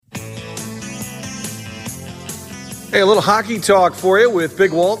Hey, a little hockey talk for you with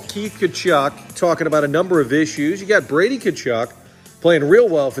Big Walt, Keith Tkachuk, talking about a number of issues. You got Brady Tkachuk playing real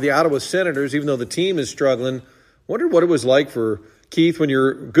well for the Ottawa Senators, even though the team is struggling. Wondered what it was like for Keith when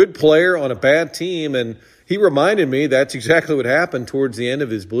you're a good player on a bad team, and he reminded me that's exactly what happened towards the end of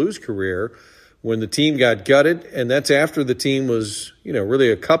his Blues career when the team got gutted, and that's after the team was, really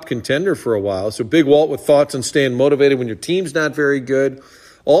a cup contender for a while. So Big Walt with thoughts on staying motivated when your team's not very good.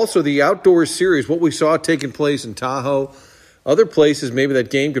 Also, the outdoor series, what we saw taking place in Tahoe, other places maybe that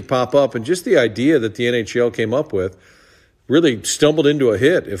game could pop up, and just the idea that the NHL came up with really stumbled into a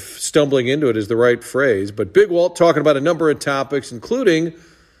hit, if stumbling into it is the right phrase. But Big Walt talking about a number of topics, including,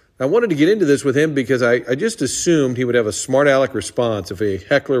 I wanted to get into this with him because I just assumed he would have a smart aleck response if a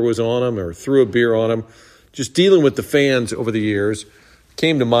heckler was on him or threw a beer on him. Just dealing with the fans over the years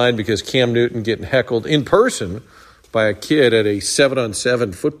came to mind because Cam Newton getting heckled in person by a kid at a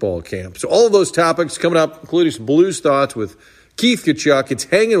 7-on-7 football camp. So all of those topics coming up, including some Blues thoughts with Keith Tkachuk. It's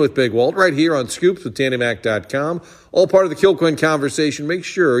Hanging with Big Walt right here on ScoopsWithDannyMac.com. All part of the Kilcoyne conversation. Make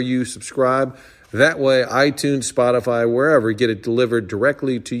sure you subscribe. That way, iTunes, Spotify, wherever, get it delivered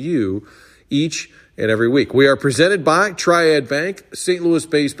directly to you each and every week. We are presented by Triad Bank, St.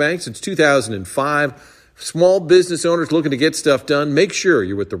 Louis-based bank since 2005. Small business owners looking to get stuff done, make sure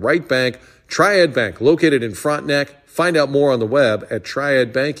you're with the right bank. Triad Bank, located in Frontenac. Find out more on the web at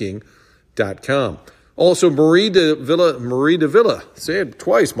triadbanking.com. Also, Marie de Villa, say it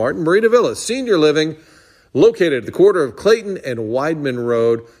twice, Martin, Marie de Villa, Senior Living, located at the corner of Clayton and Weidman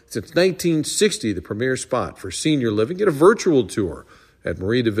Road. Since 1960, the premier spot for senior living. Get a virtual tour at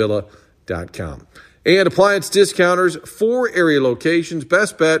mariedevilla.com. And Appliance Discounters, 4 area locations.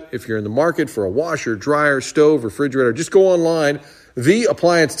 Best bet if you're in the market for a washer, dryer, stove, refrigerator. Just go online,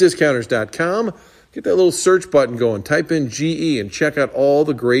 theappliancediscounters.com. Get that little search button going. Type in GE and check out all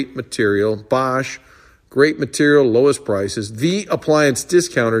the great material. Bosch, great material, lowest prices.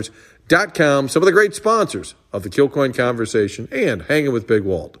 Theappliancediscounters.com. Some of the great sponsors of the Kilcoyne Conversation and Hanging with Big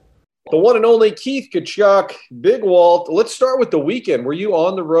Walt. The one and only Keith Tkachuk, Big Walt. Let's start with the weekend. Were you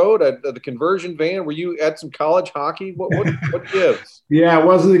on the road at the conversion van? Were you at some college hockey? What gives? Yeah, it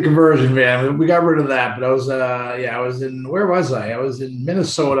wasn't the conversion van. We got rid of that. But I was, I was in, where was I? I was in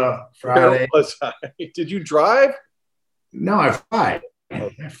Minnesota Friday. Where was I? Did you drive? No, I fly. I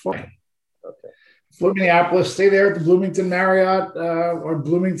fly. Okay. Flew to Minneapolis, stay there at the Bloomington Marriott or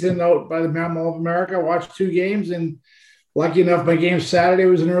Bloomington out by the Mall of America, watched 2 games, and lucky enough, my game Saturday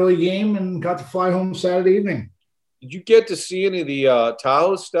was an early game and got to fly home Saturday evening. Did you get to see any of the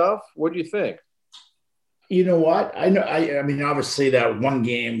Tahoe stuff? What do you think? You know what? I mean, obviously that one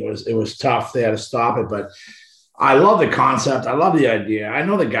game was tough. They had to stop it, but I love the concept. I love the idea. I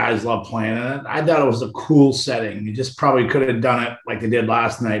know the guys love playing in it. I thought it was a cool setting. You just probably could have done it like they did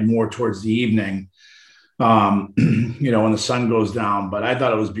last night, more towards the evening, when the sun goes down. But I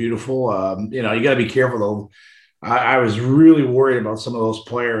thought it was beautiful. You got to be careful though. I was really worried about some of those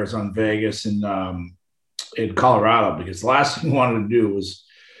players on Vegas and in Colorado, because the last thing we wanted to do was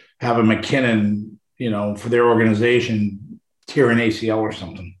have a McKinnon, for their organization tear an ACL or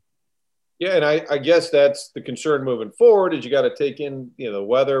something. Yeah, and I guess that's the concern moving forward is you got to take in, the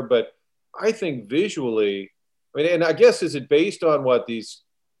weather. But I think visually, and I guess is it based on what the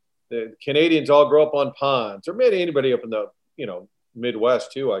Canadians all grow up on ponds, or maybe anybody up in the,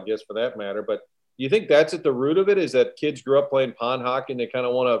 Midwest too, I guess, for that matter. But do you think that's at the root of it, is that kids grew up playing pond hockey and they kind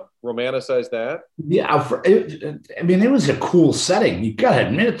of want to romanticize that? Yeah. It was a cool setting. You got to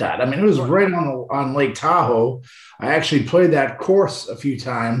admit that. It was right on Lake Tahoe. I actually played that course a few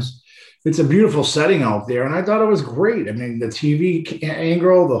times. It's a beautiful setting out there, and I thought it was great. The TV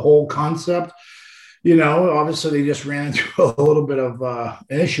angle, the whole concept, obviously they just ran into a little bit of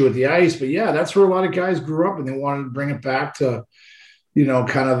an issue with the ice. But, yeah, that's where a lot of guys grew up, and they wanted to bring it back to –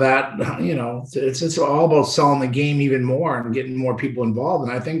 kind of that, it's all about selling the game even more and getting more people involved.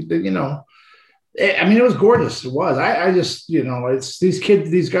 And I think that, it was gorgeous. It was. I just, it's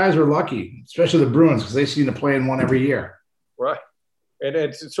these guys are lucky, especially the Bruins, because they seem to play in one every year. Right. And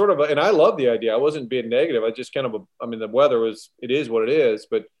it's sort of, and I love the idea. I wasn't being negative. I just the weather it is what it is.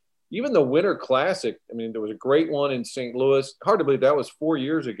 But even the Winter Classic, there was a great one in St. Louis. Hard to believe that was 4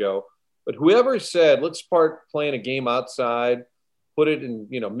 years ago. But whoever said, let's start playing a game outside, put it in,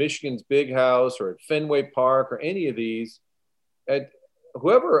 Michigan's Big House or at Fenway Park or any of these. At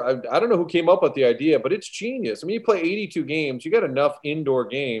whoever, I don't know who came up with the idea, but it's genius. You play 82 games. You got enough indoor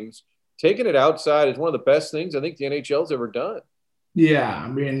games. Taking it outside is one of the best things I think the NHL's ever done.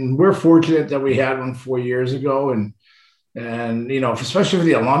 Yeah, we're fortunate that we had one 4 years ago, and especially for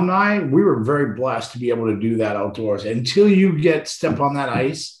the alumni, we were very blessed to be able to do that outdoors. Until you step on that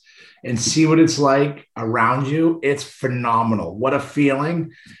ice and see what it's like around you, it's phenomenal. What a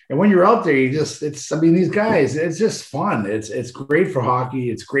feeling. And when you're out there, these guys, it's just fun. It's great for hockey.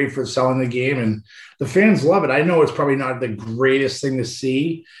 It's great for selling the game, and the fans love it. I know it's probably not the greatest thing to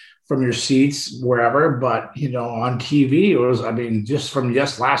see from your seats wherever, but on TV, it was,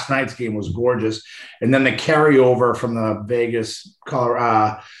 just last night's game was gorgeous. And then the carryover from the Vegas,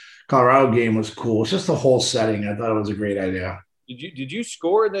 Colorado game was cool. It's just the whole setting. I thought it was a great idea. Did you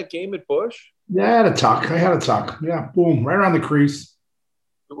score in that game at Busch? Yeah, I had a tuck. Yeah, boom, right around the crease.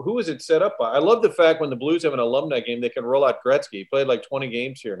 Who was it set up by? I love the fact when the Blues have an alumni game, they can roll out Gretzky. He played like 20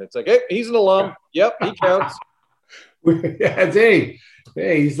 games here, and it's like, hey, he's an alum. Yep, he counts.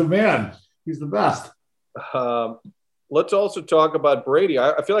 Hey, he's the man. He's the best. Let's also talk about Brady.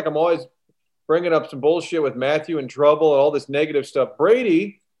 I feel like I'm always bringing up some bullshit with Matthew in trouble and all this negative stuff.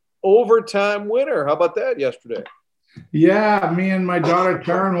 Brady, overtime winner. How about that yesterday? Yeah, me and my daughter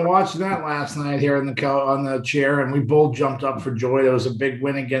Karen watched that last night here on the chair, and we both jumped up for joy. It was a big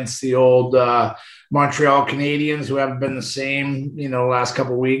win against the old Montreal Canadiens, who haven't been the same, last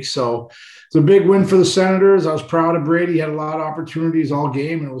couple of weeks. So it's a big win for the Senators. I was proud of Brady. He had a lot of opportunities all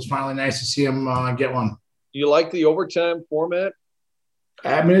game, and it was finally nice to see him get one. Do you like the overtime format?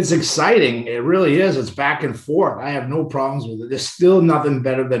 It's exciting. It really is. It's back and forth. I have no problems with it. There's still nothing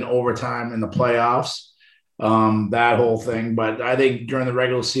better than overtime in the playoffs. That whole thing. But I think during the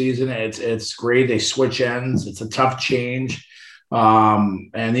regular season, it's great. They switch ends. It's a tough change.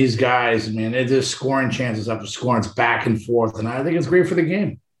 And these guys, they're just scoring chances after scoring. It's back and forth. And I think it's great for the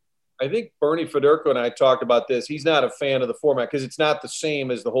game. I think Bernie Federko and I talked about this. He's not a fan of the format because it's not the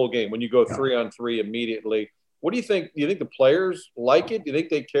same as the whole game when you go 3-on-3 immediately. What do you think? Do you think the players like it? Do you think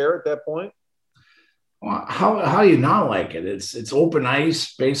they care at that point? Well, how do you not like it? It's open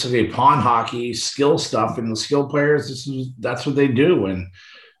ice, basically pond hockey, skill stuff, and the skill players. That's what they do, and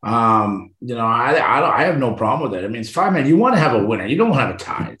I have no problem with it. It's fine, man. You want to have a winner. You don't have a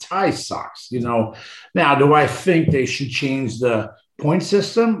tie. A tie sucks, Now, do I think they should change the point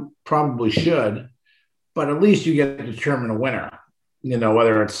system? Probably should, but at least you get to determine a winner.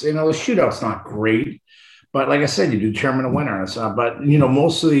 Whether it's the shootout's not great. But like I said, you determine a winner. But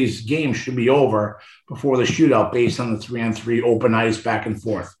most of these games should be over before the shootout based on the 3-on-3 open ice back and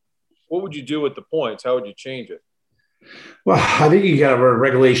forth. What would you do with the points? How would you change it? Well, I think you got a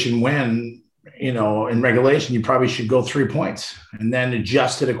regulation win. In regulation, you probably should go 3 points and then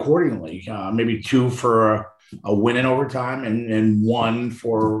adjust it accordingly. Maybe 2 for a win in overtime and 1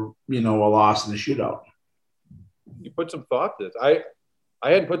 for, a loss in the shootout. You put some thought to this. I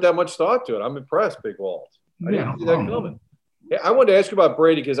hadn't put that much thought to it. I'm impressed, Big Walt. I didn't see that coming. Hey, I wanted to ask you about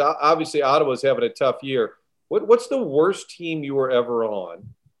Brady because obviously Ottawa's having a tough year. What's the worst team you were ever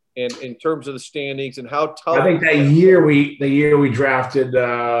on, and in terms of the standings and how tough? I think the year we drafted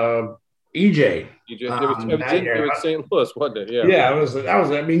EJ. It was St. Louis, wasn't it? Yeah. Yeah, that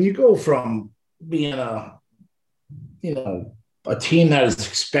was. You go from being a team that is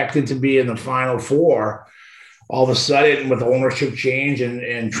expected to be in the Final Four. All of a sudden, with ownership change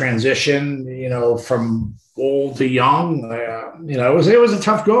and transition, from old to young, it was a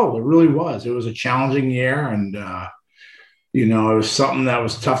tough go. It really was. It was a challenging year, and it was something that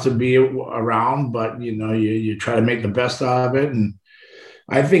was tough to be around. But you try to make the best out of it. And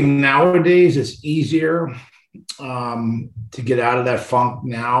I think nowadays it's easier to get out of that funk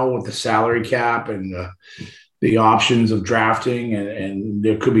now with the salary cap and the options of drafting, and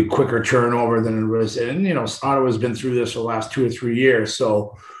there could be quicker turnover than it was. And, Ottawa's been through this for the last 2 or 3 years.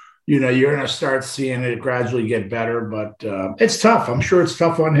 So, you're going to start seeing it gradually get better, but it's tough. I'm sure it's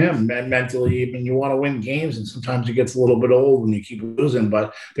tough on him mentally. You want to win games, and sometimes it gets a little bit old when you keep losing,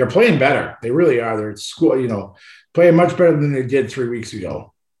 but they're playing better. They really are. They're at school, playing much better than they did 3 weeks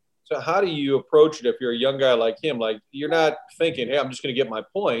ago. So how do you approach it if you're a young guy like him? Like, you're not thinking, hey, I'm just going to get my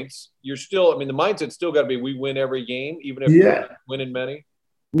points. You're still, the mindset's still got to be we win every game, even if we're winning many.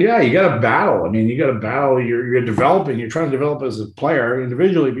 Yeah, you got to battle. You got to battle. You're developing. You're trying to develop as a player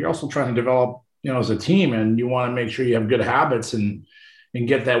individually, but you're also trying to develop, as a team. And you want to make sure you have good habits and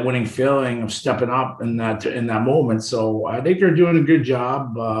get that winning feeling of stepping up in that moment. So I think they're doing a good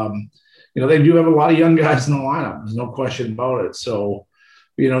job. They do have a lot of young guys in the lineup. There's no question about it. So,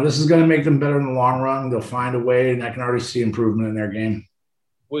 this is going to make them better in the long run. They'll find a way, and I can already see improvement in their game.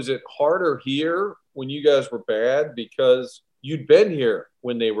 Was it harder here when you guys were bad because you'd been here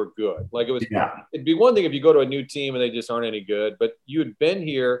when they were good? Like, it'd be one thing if you go to a new team and they just aren't any good, but you had been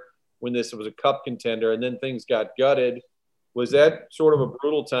here when this was a cup contender and then things got gutted. Was that sort of a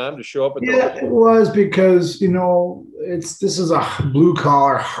brutal time to show up at it was, because, this is a blue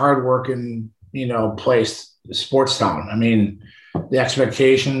collar, hardworking, place, sports town. the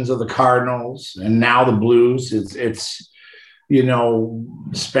expectations of the Cardinals and now the Blues. It's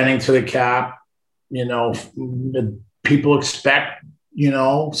spending to the cap. People expect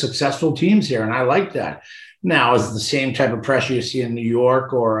successful teams here, and I like that. Now, is it the same type of pressure you see in New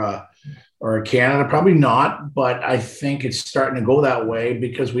York or Canada? Probably not, but I think it's starting to go that way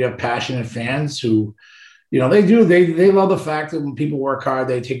because we have passionate fans who, they love the fact that when people work hard,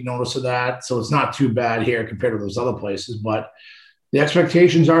 they take notice of that. So it's not too bad here compared to those other places, but the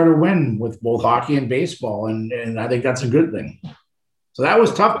expectations are to win with both hockey and baseball, and I think that's a good thing. So that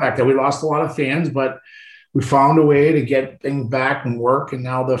was tough back there. We lost a lot of fans, but we found a way to get things back and work, and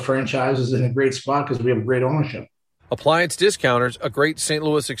now the franchise is in a great spot because we have great ownership. Appliance Discounters, a great St.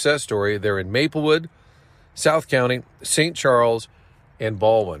 Louis success story. They're in Maplewood, South County, St. Charles, and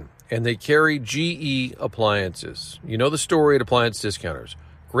Baldwin. And they carry GE appliances. You know the story at Appliance Discounters.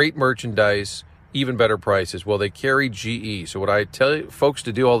 Great merchandise, even better prices. Well, they carry GE. So what I tell folks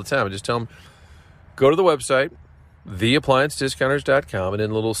to do all the time, I just tell them, go to the website, theappliancediscounters.com, and in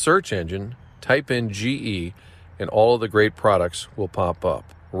the little search engine, type in GE, and all of the great products will pop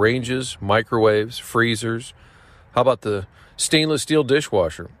up. Ranges, microwaves, freezers. How about the stainless steel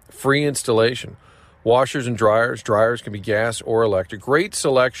dishwasher? Free installation. Washers and dryers. Dryers can be gas or electric. Great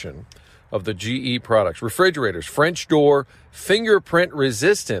selection of the GE products. Refrigerators, French door, fingerprint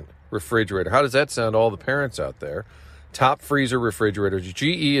resistant refrigerator. How does that sound to all the parents out there? Top freezer refrigerators. GE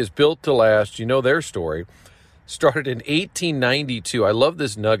is built to last. You know their story. Started in 1892. I love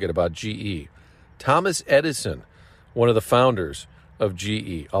this nugget about GE. Thomas Edison, one of the founders of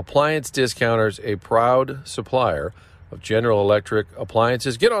GE. Appliance Discounters, a proud supplier of General Electric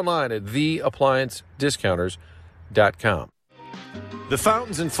appliances. Get online at theappliancediscounters.com. The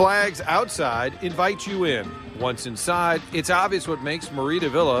fountains and flags outside invite you in. Once inside, it's obvious what makes Marie de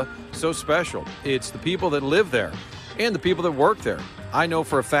Villa so special. It's the people that live there and the people that work there. I know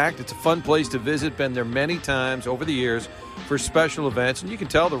for a fact it's a fun place to visit. Been there many times over the years for special events, and you can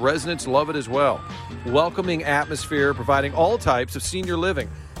tell the residents love it as well. Welcoming atmosphere, providing all types of senior living,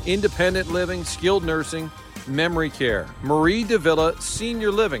 independent living, skilled nursing, memory care. Marie de Villa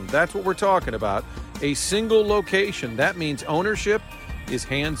Senior Living, that's what we're talking about. A single location. That means ownership is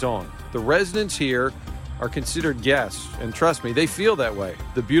hands-on. The residents here are considered guests, and trust me, they feel that way.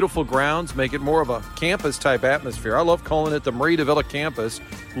 The beautiful grounds make it more of a campus-type atmosphere. I love calling it the Marie de Villa campus,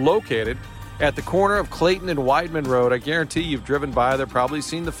 located at the corner of Clayton and Weidman Road. I guarantee you've driven by there, probably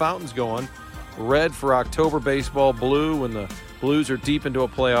seen the fountains going. Red for October baseball, blue when the Blues are deep into a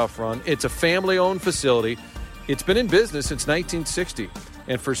playoff run. It's a family-owned facility. It's been in business since 1960,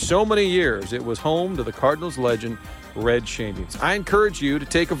 and for so many years, it was home to the Cardinals legend, Red Schoendienst. I encourage you to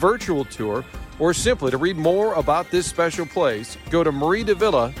take a virtual tour or simply to read more about this special place. Go to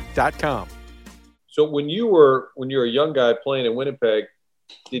mariedevilla.com. So when you were a young guy playing in Winnipeg,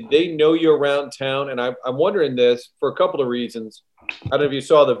 did they know you around town? And I'm wondering this for a couple of reasons. I don't know if you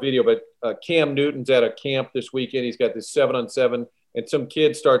saw the video, but Cam Newton's at a camp this weekend. He's got this 7-on-7, and some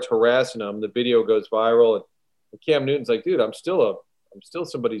kid starts harassing him. The video goes viral, and Cam Newton's like, dude, I'm still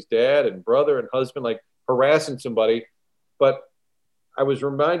somebody's dad and brother and husband, like harassing somebody. But I was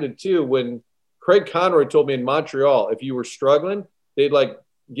reminded too, when Craig Conroy told me in Montreal, if you were struggling, they'd like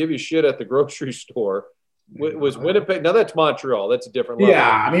give you shit at the grocery store. Was Winnipeg? Now that's Montreal. That's a different level. Yeah,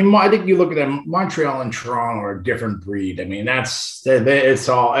 I mean, I think you look at them. Montreal and Toronto are a different breed. I mean, it's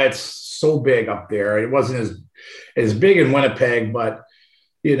so big up there. It wasn't as big in Winnipeg, but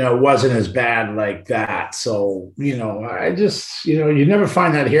it wasn't as bad like that. So I just you never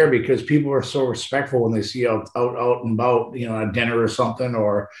find that here because people are so respectful when they see you out and about, at dinner or something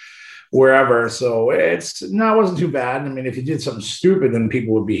or wherever. So it wasn't too bad. I mean, if you did something stupid, then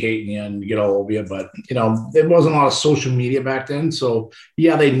people would be hating you and get all over you. But, there wasn't a lot of social media back then. So,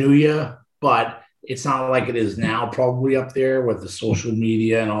 yeah, they knew you, but it's not like it is now probably up there with the social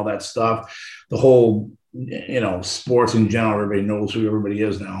media and all that stuff. The whole, sports in general, everybody knows who everybody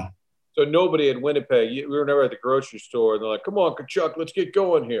is now. So nobody in Winnipeg, we were never at the grocery store, and they're like, come on, Tkachuk, let's get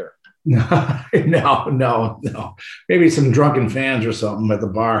going here. No. Maybe some drunken fans or something at the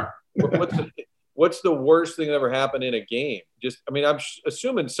bar. What's the worst thing that ever happened in a game? I'm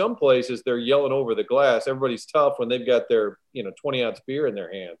assuming some places they're yelling over the glass. Everybody's tough when they've got their 20-ounce beer in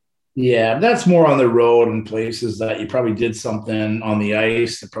their hand. Yeah, that's more on the road and places that you probably did something on the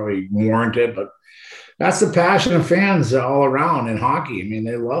ice that probably warranted. But that's the passion of fans all around in hockey. I mean,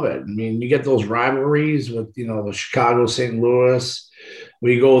 they love it. I mean, you get those rivalries with the Chicago, St. Louis.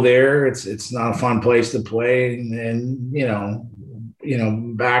 We go there. It's not a fun place to play, and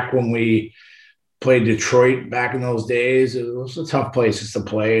back when we played Detroit back in those days, it was a tough places to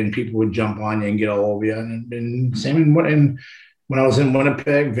play, and people would jump on you and get all over you. And same in when I was in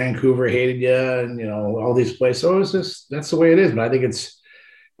Winnipeg, Vancouver hated you, and all these places. So it's just that's the way it is. But I think it's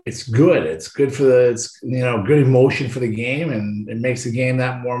good. It's good for good emotion for the game, and it makes the game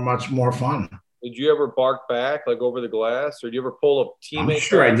much more fun. Did you ever bark back like over the glass, or did you ever pull a teammate?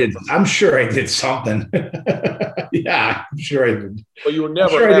 I'm sure I did something. Yeah, I'm sure I did. But you were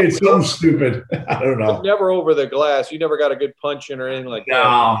never. I did something stupid. I don't know. Never over the glass. You never got a good punch in or anything like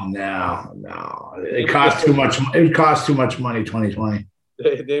that. No. It cost too much. It cost too much money. 2020.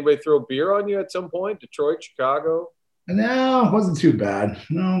 Did anybody throw beer on you at some point? Detroit, Chicago? No, it wasn't too bad.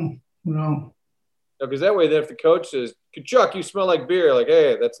 No. Because that way, then if the coach says, "Tkachuk, you smell like beer," like,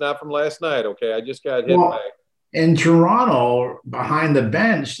 hey, that's not from last night. Okay, I just got hit by. In Toronto, behind the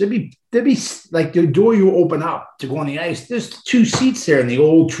bench, there'd be like the door you open up to go on the ice. There's 2 seats there in the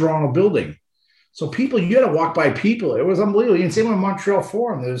old Toronto building. So you had to walk by people. It was unbelievable. You can see them in Montreal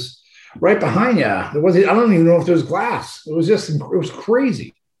Forum. There's right behind you. I don't even know if there's glass. It was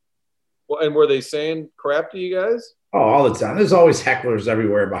crazy. Well, and were they saying crap to you guys? Oh, all the time. There's always hecklers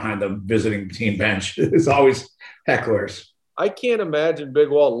everywhere behind the visiting team bench. There's always hecklers. I can't imagine Big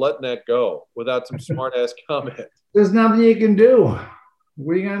Walt letting that go without some smart-ass comment. There's nothing you can do.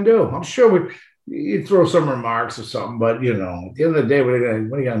 What are you going to do? I'm sure you throw some remarks or something, but, at the end of the day, what are you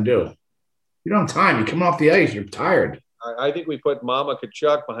going to do? You don't have time. You come off the ice. You're tired. I think we put Mama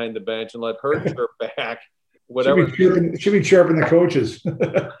Tkachuk behind the bench and let her chirp back. Whatever. Should be chirping the coaches.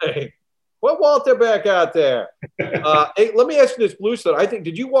 Hey, put Walter back out there. Hey, let me ask you this, Blue Star.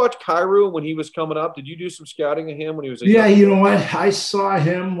 Did you watch Kyrou when he was coming up? Did you do some scouting of him when he was? Yeah, you know what? I saw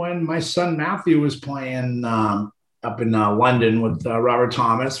him when my son Matthew was playing up in London with Robert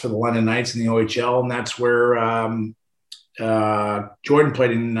Thomas for the London Knights in the OHL, and that's where Jordan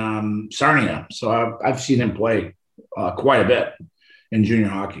played in Sarnia. So I've seen him play quite a bit in junior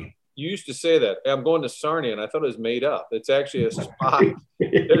hockey. You used to say that. I'm going to Sarnia, and I thought it was made up. It's actually a spot.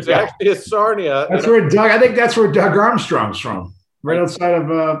 There's actually a Sarnia. I think that's where Doug Armstrong's from, right outside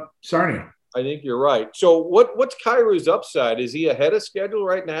of Sarnia. I think you're right. So what's Kyrou's upside? Is he ahead of schedule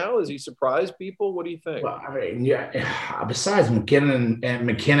right now? Has he surprised people? What do you think? Well, besides McKinnon and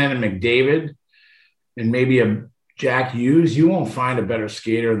McDavid and maybe a Jack Hughes, you won't find a better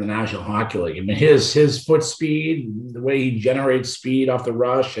skater in the National Hockey League. I mean, his foot speed, the way he generates speed off the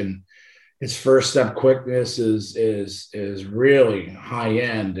rush, and his first step quickness is really high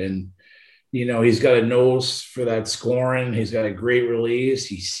end. And he's got a nose for that scoring. He's got a great release.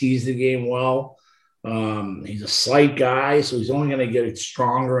 He sees the game well. He's a slight guy, so he's only going to get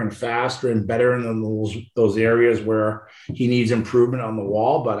stronger and faster and better in those areas where he needs improvement on the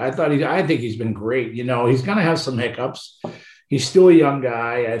wall. But I think he's been great. He's going to have some hiccups. He's still a young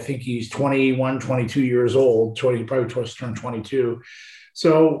guy. I think he's 21, 22 years old. Probably just turned 22.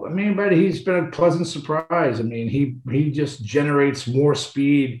 So, but he's been a pleasant surprise. I mean, he just generates more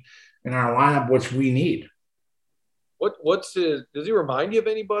speed in our lineup, which we need. Does he remind you of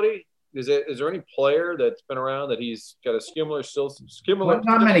anybody? Is there any player that's been around that he's got a similar? Well,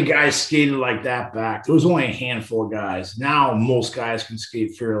 not many guys skated like that back. There was only a handful of guys. Now most guys can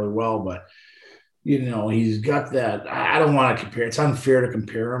skate fairly well, but he's got that. I don't want to compare. It's unfair to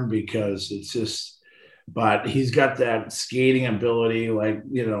compare him because it's just. But he's got that skating ability, like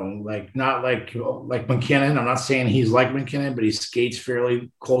not like McKinnon. I'm not saying he's like McKinnon, but he skates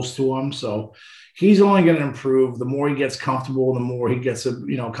fairly close to him. So he's only going to improve. The more he gets comfortable, the more he gets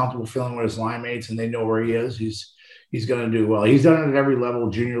comfortable feeling with his line mates, and they know where he is. He's going to do well. He's done it at every level,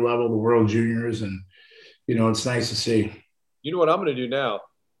 junior level, the World Juniors, and it's nice to see. You know what I'm going to do now?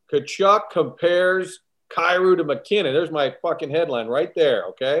 Tkachuk compares Kyrou to McKinnon. There's my fucking headline right there.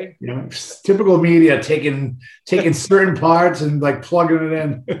 Okay. Typical media taking certain parts and like plugging it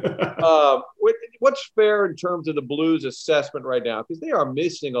in. What's fair in terms of the Blues assessment right now? Because they are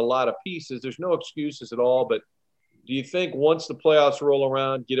missing a lot of pieces. There's no excuses at all. But do you think once the playoffs roll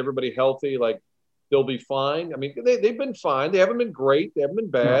around, get everybody healthy, like they'll be fine? I mean, they've been fine. They haven't been great. They haven't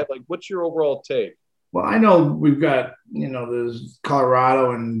been bad. Like, what's your overall take? Well, I know we've got, there's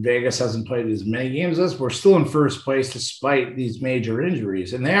Colorado and Vegas hasn't played as many games as us. We're still in first place despite these major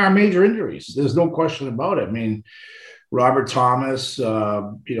injuries. And they are major injuries. There's no question about it. I mean, Robert Thomas,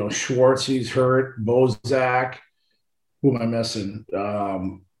 Schwartz, he's hurt. Bozak. Who am I missing?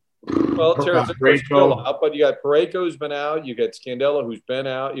 Well, Tarasenko's still out, but you got Parayko who's been out. You got Scandella who's been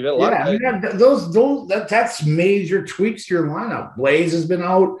out. You got a lot of that's major tweaks to your lineup. Blaze has been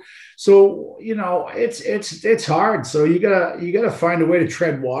out, so it's hard. So you gotta find a way to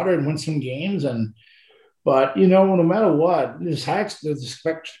tread water and win some games. But no matter what, there's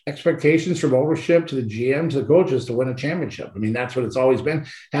expectations from ownership to the GM to the coaches to win a championship. I mean, that's what it's always been.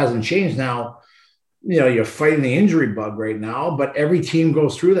 Hasn't changed now. you're fighting the injury bug right now, but every team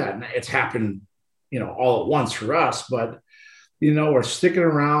goes through that. And it's happened, all at once for us, but we're sticking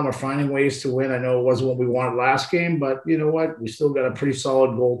around. We're finding ways to win. I know it wasn't what we wanted last game, but you know what? We still got a pretty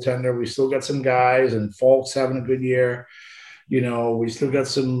solid goaltender. We still got some guys, and Falk's having a good year. We still got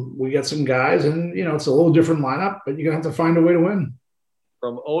some guys, and it's a little different lineup, but you're gonna have to find a way to win.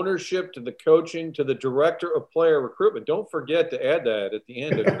 From ownership to the coaching to the director of player recruitment. Don't forget to add that at the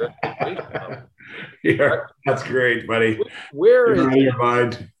end of your explanation. Yeah, that's great, buddy. Where You're is out of your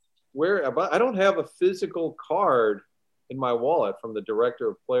mind? I don't have a physical card in my wallet from the director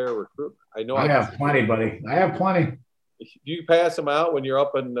of player recruitment. I have plenty, buddy. I have plenty. Do you pass them out when you're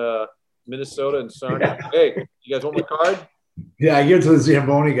up in Minnesota and Sarnia? Yeah. Hey, you guys want my card? Yeah, I give it to the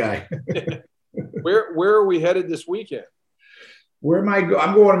Zamboni guy. Where are we headed this weekend? Where am I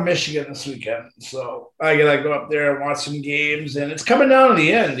I'm going to Michigan this weekend. So I got to go up there and watch some games. And it's coming down to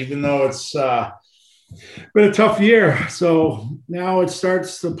the end, even though it's been a tough year. So now the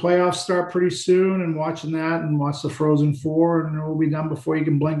playoffs start pretty soon, and watching that and watch the Frozen Four, and it will be done before you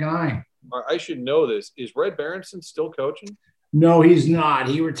can blink an eye. I should know this. Is Red Berenson still coaching? No, he's not.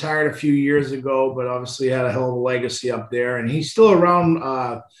 He retired a few years ago, but obviously had a hell of a legacy up there, and he's still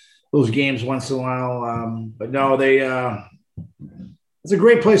around those games once in a while. But no, it's a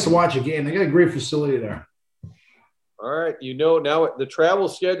great place to watch a game. They got a great facility there. All right. Now the travel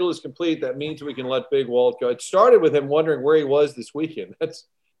schedule is complete. That means we can let Big Walt go. It started with him wondering where he was this weekend.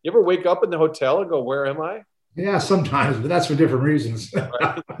 You ever wake up in the hotel and go, where am I? Yeah, sometimes, but that's for different reasons.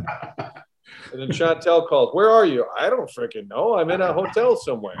 Right. And then Chantel called, where are you? I don't freaking know. I'm in a hotel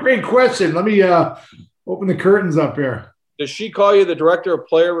somewhere. Great question. Let me open the curtains up here. Does she call you the director of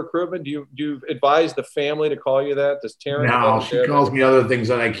player recruitment? Do you advise the family to call you that? Does Taryn? No, she calls me other things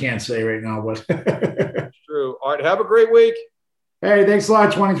that I can't say right now. But it's true. All right. Have a great week. Hey, thanks a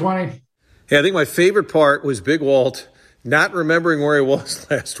lot, 2020. Hey, I think my favorite part was Big Walt not remembering where he was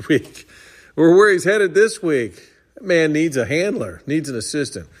last week or where he's headed this week. That man needs a handler, needs an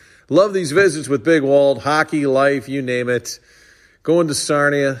assistant. Love these visits with Big Walt, hockey, life, you name it. Going to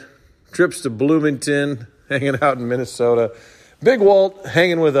Sarnia, trips to Bloomington, hanging out in Minnesota. Big Walt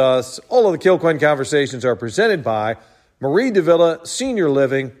hanging with us. All of the Kilcoyne Conversations are presented by Marie Davila Senior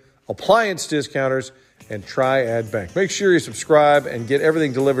Living, Appliance Discounters, and Triad Bank. Make sure you subscribe and get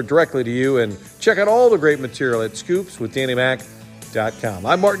everything delivered directly to you, and check out all the great material at scoopswithdannymac.com.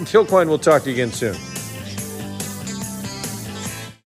 I'm Martin Kilcoyne. We'll talk to you again soon.